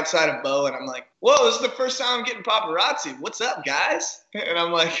walk outside of Bo and I'm like, whoa, this is the first time I'm getting paparazzi. What's up, guys? And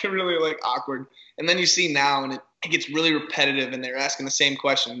I'm like really like awkward. And then you see now and it gets really repetitive and they're asking the same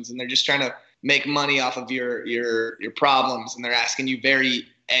questions and they're just trying to make money off of your problems. And they're asking you very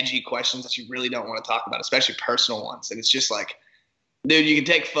edgy questions that you really don't want to talk about, especially personal ones. And it's just like, dude, you can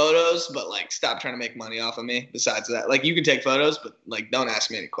take photos, but like stop trying to make money off of me. Besides that, like you can take photos, but like don't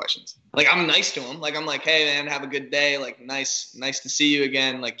ask me any questions. Like I'm nice to them. Like I'm like, hey man, have a good day. Like nice to see you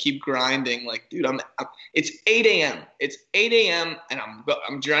again. Like keep grinding. Like dude, it's 8 a.m. It's 8 a.m. and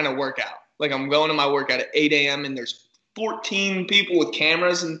I'm trying to work out. Like I'm going to my workout at 8 a.m. and there's 14 people with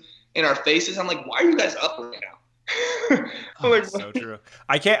cameras in our faces. I'm like, why are you guys up right now? Like, so true.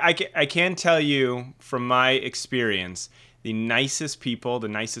 I can tell you from my experience, the nicest people, the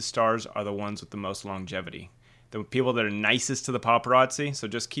nicest stars are the ones with the most longevity. The people that are nicest to the paparazzi. So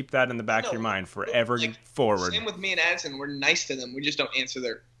just keep that in the back of your mind forever forward. Same with me and Addison. We're nice to them. We just don't answer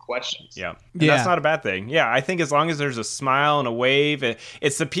their questions. Yeah. And that's not a bad thing. Yeah. I think as long as there's a smile and a wave,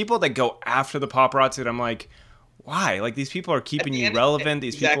 it's the people that go after the paparazzi that I'm like, why? Like these people are keeping you relevant.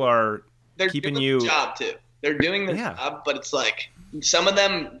 These people are keeping you. They're doing the job too. They're doing the job, but it's like some of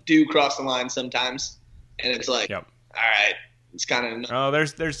them do cross the line sometimes. And it's like, all right, it's kind of. Oh,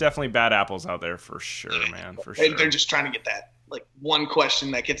 there's definitely bad apples out there for sure, man. For sure. They're just trying to get that like one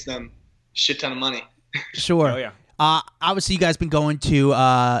question that gets them a shit ton of money. Sure. Oh yeah. Obviously, you guys been going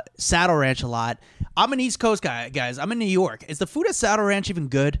to Saddle Ranch a lot. I'm an East Coast guy, guys. I'm in New York. Is the food at Saddle Ranch even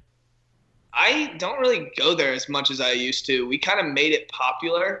good? I don't really go there as much as I used to. We kind of made it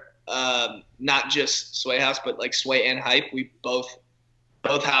popular, not just Sway House, but like Sway and Hype. We both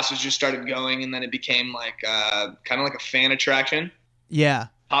houses just started going, and then it became like kind of like a fan attraction. Yeah.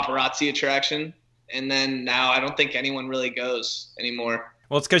 Paparazzi attraction. And then now I don't think anyone really goes anymore.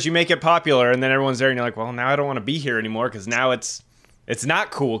 Well, it's because you make it popular, and then everyone's there, and you're like, well, now I don't want to be here anymore because now it's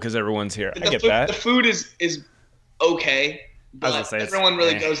not cool because everyone's here. I get that. The food is okay, but everyone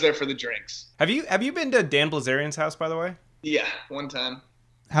really goes there for the drinks. Have you been to Dan Blazarian's house, by the way? Yeah, one time.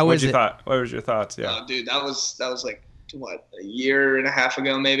 How was it? What was your thoughts? Yeah. Oh, dude, that was like what, a year and a half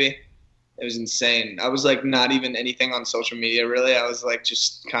ago maybe. It was insane. I was like not even anything on social media really. I was like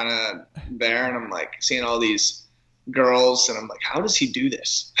just kind of there, and I'm like seeing all these girls, and I'm like, how does he do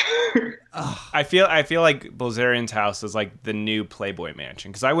this? I feel like Blazarian's house is like the new Playboy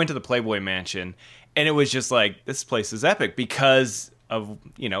Mansion, because I went to the Playboy Mansion and it was just like, this place is epic because of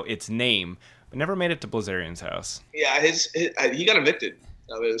its name, but never made it to Blazarian's house. Yeah, he got evicted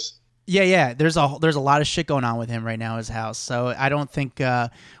of his. Yeah. There's a lot of shit going on with him right now in his house. So I don't think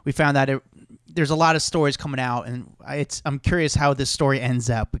we found that there's a lot of stories coming out, and I'm curious how this story ends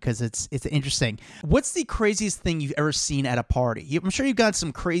up because it's interesting. What's the craziest thing you've ever seen at a party? I'm sure you've got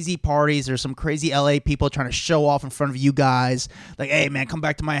some crazy parties or some crazy LA people trying to show off in front of you guys. Like, hey man, come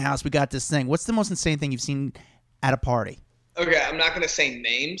back to my house. We got this thing. What's the most insane thing you've seen at a party? Okay, I'm not going to say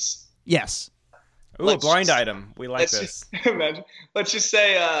names. Yes. Ooh, a blind item. We like this. Let's just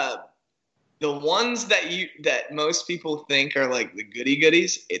say the ones that most people think are like the goody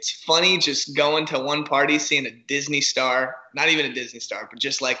goodies. It's funny just going to one party, seeing a Disney star, not even a Disney star, but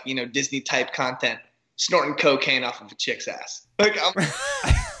just like, you know, Disney type content, snorting cocaine off of a chick's ass. Like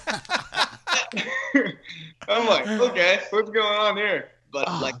I'm like, okay, what's going on here? But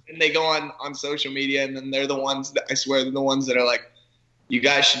like, and they go on social media, and then they're the ones that I swear they're the ones that are like, you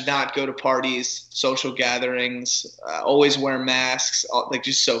guys should not go to parties, social gatherings, always wear masks, like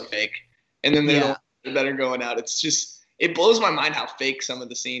just so fake. And then they're the ones that are going out. It's just, it blows my mind how fake some of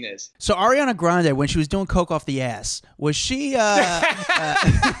the scene is. So Ariana Grande, when she was doing coke off the ass, was she? That's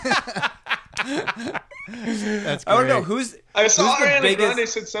great. I don't know I saw Ariana Grande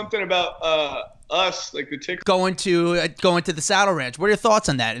said something about us, like the TikTok. Going to the Saddle Ranch. What are your thoughts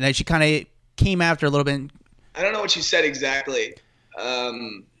on that? And then she kind of came after a little bit. I don't know what she said exactly.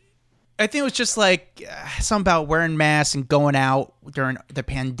 I think it was just like something about wearing masks and going out during the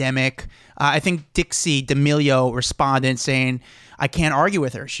pandemic. I think Dixie D'Amelio responded saying, "I can't argue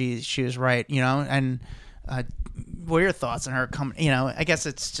with her. She was right, you know." And what are your thoughts on her? You know, I guess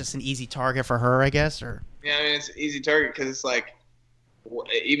it's just an easy target for her. I guess, or yeah, I mean, it's an easy target because it's like,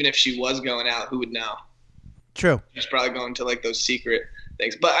 even if she was going out, who would know? True. She's probably going to like those secret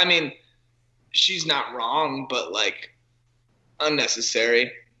things. But I mean, she's not wrong, but like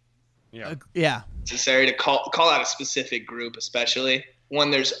unnecessary. Yeah. Necessary to call out a specific group, especially when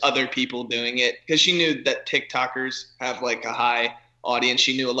there's other people doing it. Because she knew that TikTokers have like a high audience.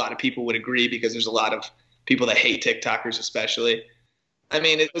 She knew a lot of people would agree because there's a lot of people that hate TikTokers, especially. I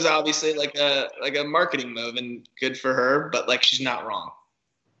mean, it was obviously like a marketing move, and good for her. But like, she's not wrong.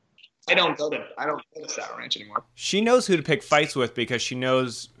 I don't go to Saddle Ranch anymore. She knows who to pick fights with because she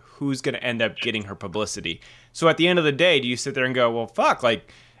knows who's going to end up getting her publicity. So at the end of the day, do you sit there and go, well, fuck,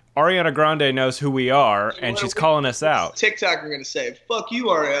 like Ariana Grande knows who we are and she's calling us out. TikTok are going to say, fuck you,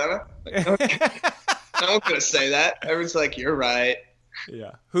 Ariana. Like, no one's going to say that. Everyone's like, you're right.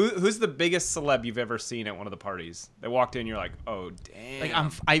 Yeah. Who's the biggest celeb you've ever seen at one of the parties? They walked in, you're like, oh, damn.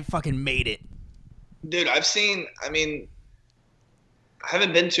 Like I fucking made it. Dude, I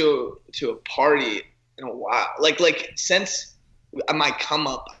haven't been to a party in a while. Like since my come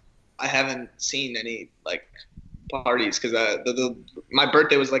up, I haven't seen any like parties because my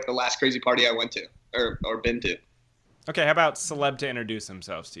birthday was like the last crazy party I went to or been to. Okay, how about celeb to introduce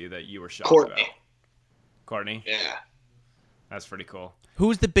themselves to you that you were shocked Courtney. about? Courtney? Yeah. That's pretty cool.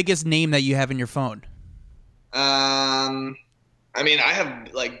 Who's the biggest name that you have in your phone? I mean, I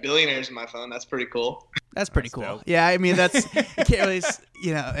have like billionaires in my phone. That's pretty cool. That's pretty cool. Dope. Yeah, I mean, that's you can't really,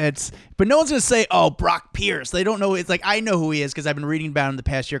 you know, it's. But no one's gonna say, "Oh, Brock Pierce." They don't know. It's like I know who he is because I've been reading about him the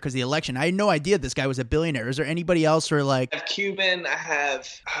past year because of the election. I had no idea this guy was a billionaire. Is there anybody else who are like? I have Cuban. I have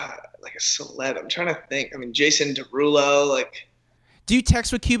like a celeb. I'm trying to think. I mean, Jason Derulo. Like, do you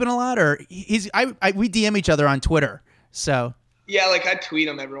text with Cuban a lot, or we DM each other on Twitter? So. Yeah, like I tweet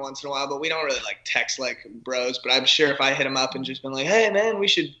him every once in a while, but we don't really like text like bros. But I'm sure if I hit him up and just been like, "Hey, man, we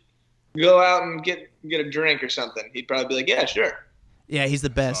should go out and get a drink or something," he'd probably be like, "Yeah, sure." Yeah, he's the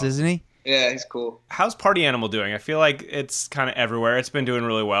best, isn't he? Yeah, he's cool. How's Party Animal doing? I feel like it's kind of everywhere. It's been doing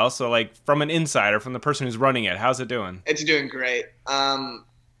really well. So, like, from an insider, from the person who's running it, how's it doing? It's doing great.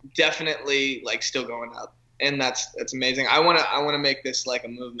 Definitely, like, still going up, and that's amazing. I wanna make this like a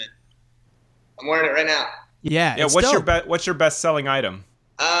movement. I'm wearing it right now. Yeah. Yeah. What's your best selling item?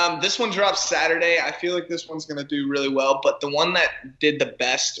 This one drops Saturday. I feel like this one's gonna do really well, but the one that did the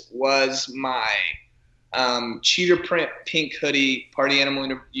best was my cheetah print pink hoodie, Party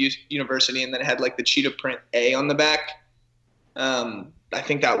Animal University, and then it had like the cheetah print A on the back. I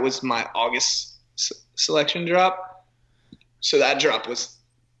think that was my August selection drop. So that drop was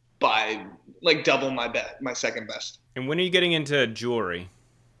by like double my second best. And when are you getting into jewelry?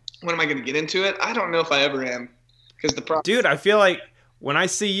 When am I going to get into it? I don't know if I ever am. Because Dude, I feel like when I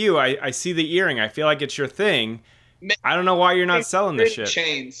see you, I see the earring. I feel like it's your thing. I don't know why you're not selling this shit.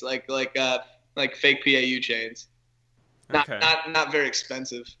 Chains, like fake PAU chains. Okay. Not very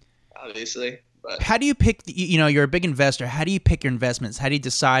expensive, obviously. But how do you pick? You know, you're a big investor. How do you pick your investments? How do you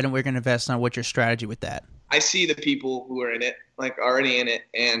decide on where you're going to invest on? What's your strategy with that? I see the people who are in it, like already in it,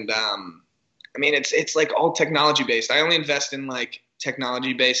 and I mean, it's like all technology based. I only invest in like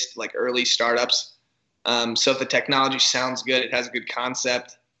technology based, like early startups. So if the technology sounds good, it has a good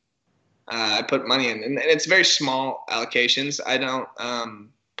concept, I put money in, and it's very small allocations. I don't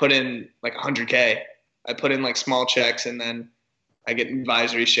put in like 100K. I put in like small checks, and then I get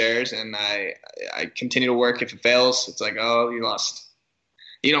advisory shares, and I continue to work. If it fails, it's like, oh, you lost.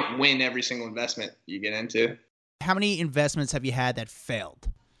 You don't win every single investment you get into. How many investments have you had that failed?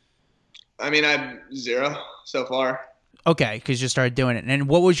 I mean, I'm 0 so far. Okay, because you started doing it. And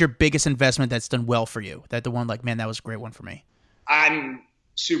what was your biggest investment that's done well for you? That the one like, man, that was a great one for me. I'm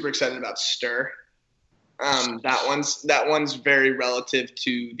super excited about Stir. That one's very relative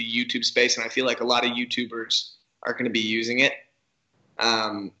to the YouTube space, and I feel like a lot of YouTubers are going to be using it.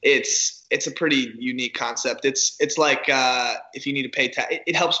 It's a pretty unique concept. It's like if you need to pay tax,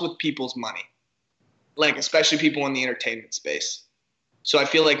 it helps with people's money, like especially people in the entertainment space. So I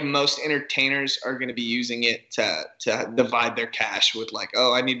feel like most entertainers are going to be using it to divide their cash with like,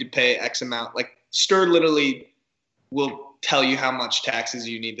 oh, I need to pay X amount. Like Stir literally will tell you how much taxes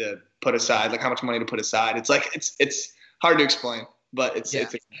you need to put aside, like how much money to put aside. It's like it's hard to explain, but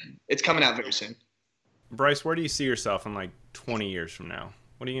it's coming out very soon. Bryce, where do you see yourself in like 20 years from now?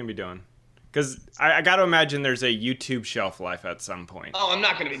 What are you gonna be doing? Because I got to imagine there's a YouTube shelf life at some point. Oh, I'm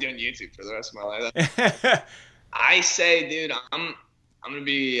not gonna be doing YouTube for the rest of my life. I say, dude, I'm gonna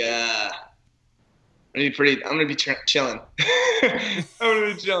be chilling. I'm gonna be chilling,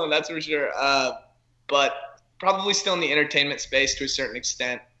 that's for sure. But probably still in the entertainment space to a certain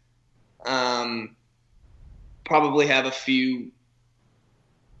extent. Probably have a few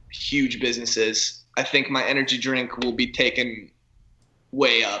huge businesses. I think my energy drink will be taken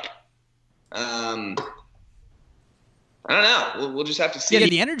way up. I don't know. We'll just have to see. Yeah,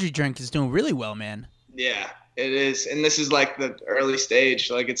 the energy drink is doing really well, man. Yeah, it is. And this is like the early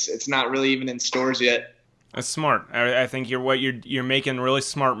stage. Like it's not really even in stores yet. That's smart. I think you're making really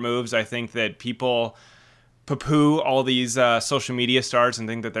smart moves. I think that people poo-poo all these social media stars and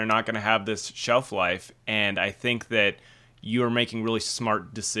think that they're not going to have this shelf life. And I think that you're making really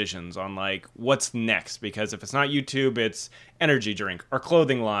smart decisions on like what's next, because if it's not YouTube, it's energy drink or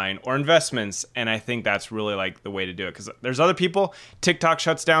clothing line or investments. And I think that's really like the way to do it, because there's other people, TikTok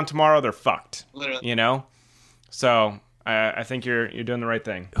shuts down tomorrow, they're fucked. Literally. You know? So I think you're doing the right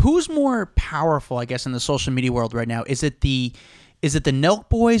thing. Who's more powerful, I guess, in the social media world right now? Is it the Nelk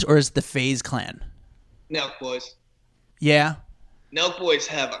Boys or is it the FaZe Clan? Nelk Boys. Yeah? Nelk Boys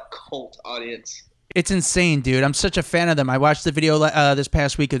have a cult audience. It's insane, dude. I'm such a fan of them. I watched the video this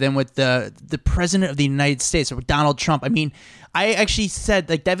past week of them with the president of the United States, or Donald Trump. I mean, I actually said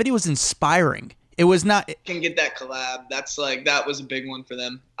like that video was inspiring. It was not. Can get that collab. That was a big one for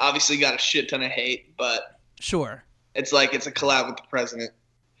them. Obviously, got a shit ton of hate, but sure. It's like it's a collab with the president.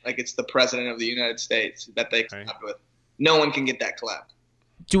 Like it's the president of the United States that they collabed with. No one can get that collab.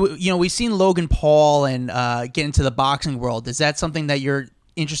 We've seen Logan Paul and get into the boxing world. Is that something that you're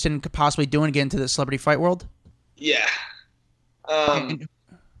interested in possibly doing to get into the celebrity fight world? Yeah.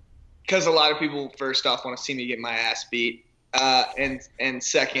 Because a lot of people, first off, want to see me get my ass beat. And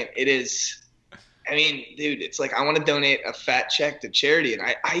second, it is, I mean, dude, it's like I want to donate a fat check to charity. And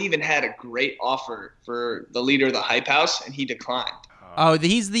I even had a great offer for the leader of the Hype House, and he declined. Oh,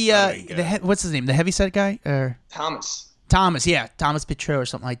 he's what's his name? The heavyset guy? Thomas, yeah. Thomas Petro or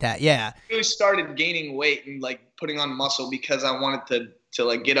something like that. Yeah. I really started gaining weight and like putting on muscle because I wanted to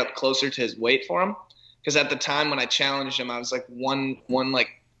like get up closer to his weight for him. Because at the time when I challenged him, I was like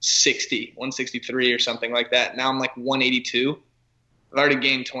 163 or something like that. Now I'm like 182. I've already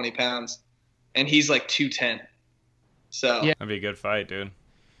gained 20 pounds, and he's like 210. So yeah, that'd be a good fight, dude.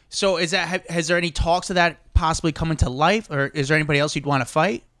 So has there any talks of that possibly coming to life, or is there anybody else you'd want to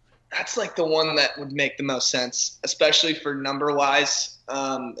fight? That's like the one that would make the most sense, especially for number wise.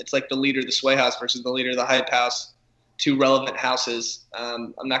 It's like the leader of the Sway House versus the leader of the Hype House. Two relevant houses.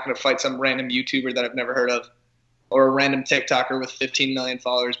 I'm not going to fight some random YouTuber that I've never heard of, or a random TikToker with 15 million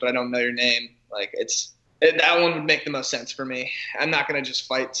followers, but I don't know your name. Like that one would make the most sense for me. I'm not going to just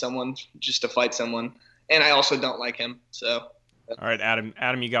fight someone just to fight someone, and I also don't like him. So. All right, Adam.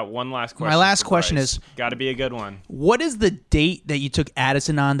 Adam, you got one last question. My last question is, got to be a good one. What is the date that you took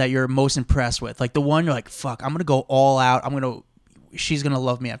Addison on that you're most impressed with? Like the one you're like, fuck, I'm going to go all out. She's going to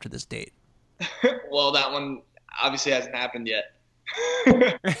love me after this date. Well, that one obviously hasn't happened yet.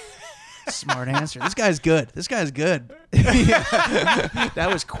 Smart answer. This guy's good. That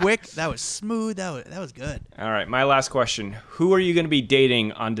was quick. That was smooth. That was good. All right, my last question. Who are you going to be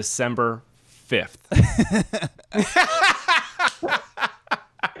dating on December 5th?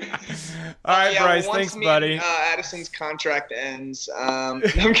 All right, Bryce. Thanks, buddy. Addison's contract ends. I'm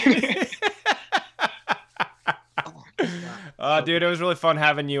kidding. Dude, it was really fun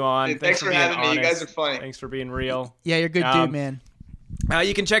having you on. Dude, thanks for having me. You guys are funny. Thanks for being real. Yeah, you're a good dude, man.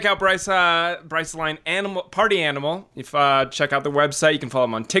 You can check out Bryce Line Party Animal. Check out the website. You can follow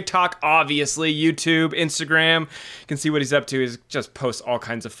him on TikTok, obviously, YouTube, Instagram. You can see what he's up to. He just posts all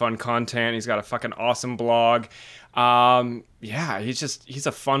kinds of fun content. He's got a fucking awesome blog. Yeah, he's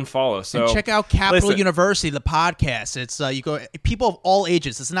a fun follow. So and check out Capital University, the podcast. It's you go people of all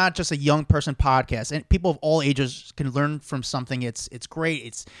ages. It's not just a young person podcast, and people of all ages can learn from something. It's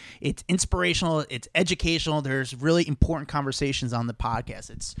great. It's inspirational. It's educational. There's really important conversations on the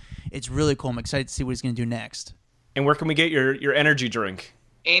podcast. It's really cool. I'm excited to see what he's going to do next. And where can we get your energy drink?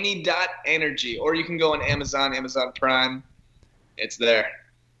 Annie.energy, or you can go on Amazon Prime. It's there.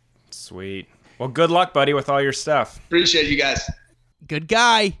 Sweet. Well, good luck, buddy, with all your stuff. Appreciate you guys. Good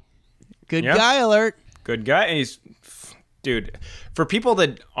guy. Good guy alert. Good guy. And dude, for people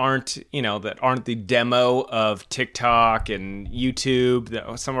that aren't the demo of TikTok and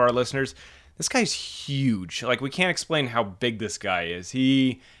YouTube, some of our listeners, this guy's huge. Like, we can't explain how big this guy is.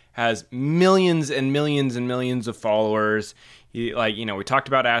 He has millions and millions and millions of followers. We talked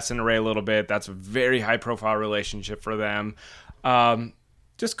about Addison and Ray a little bit. That's a very high profile relationship for them.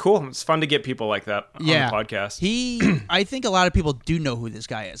 Just cool. It's fun to get people like that on the podcast. I think a lot of people do know who this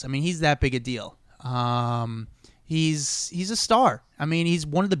guy is. I mean, he's that big a deal. He's a star. I mean, he's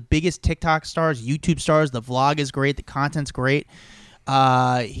one of the biggest TikTok stars, YouTube stars. The vlog is great. The content's great.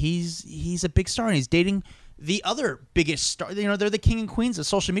 He's a big star, and he's dating the other biggest star. They're the king and queens of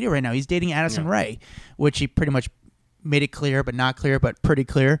social media right now. He's dating Addison Rae, which he pretty much made it clear, but not clear, but pretty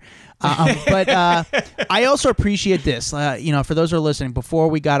clear. But I also appreciate this. For those who are listening, before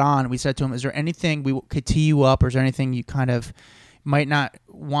we got on, we said to him, is there anything we could tee you up, or is there anything you kind of might not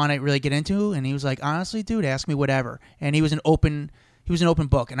want to really get into? And he was like, honestly, dude, ask me whatever. And he was an open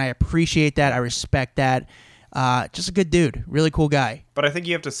book, and I appreciate that. I respect that. Just a good dude. Really cool guy. But I think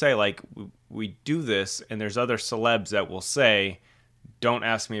you have to say, like, we do this, and there's other celebs that will say, don't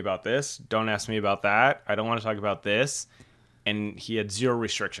ask me about this. Don't ask me about that. I don't want to talk about this. And he had zero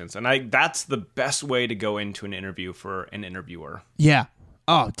restrictions. And that's the best way to go into an interview for an interviewer. Yeah.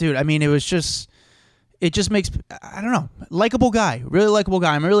 Oh, dude. I mean, it just makes, I don't know, likable guy. Really likable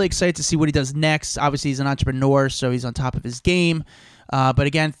guy. I'm really excited to see what he does next. Obviously, he's an entrepreneur, so he's on top of his game. But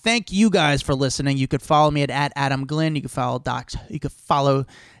again, thank you guys for listening. You could follow me at Adam Glynn. You can follow Dax. You can follow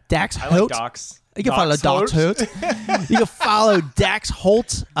Dax Holt. I like Dax. You can follow Dax Holt. You can follow Dax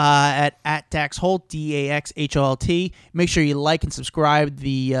Holt at Dax Holt, DAXHOLT. Make sure you like and subscribe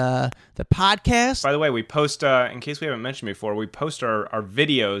the podcast. By the way, we post, in case we haven't mentioned before, we post our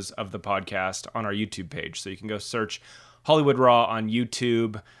videos of the podcast on our YouTube page. So you can go search Hollywood Raw on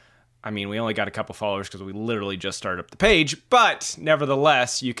YouTube. I mean, we only got a couple followers because we literally just started up the page, but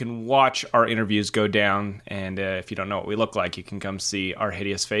nevertheless, you can watch our interviews go down, and if you don't know what we look like, you can come see our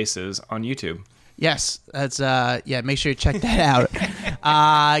hideous faces on YouTube. Yes, that's make sure you check that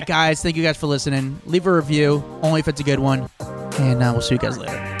out. Guys, thank you guys for listening. Leave a review, only if it's a good one, and we'll see you guys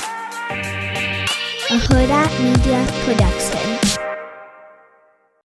later. A Huda Media Production.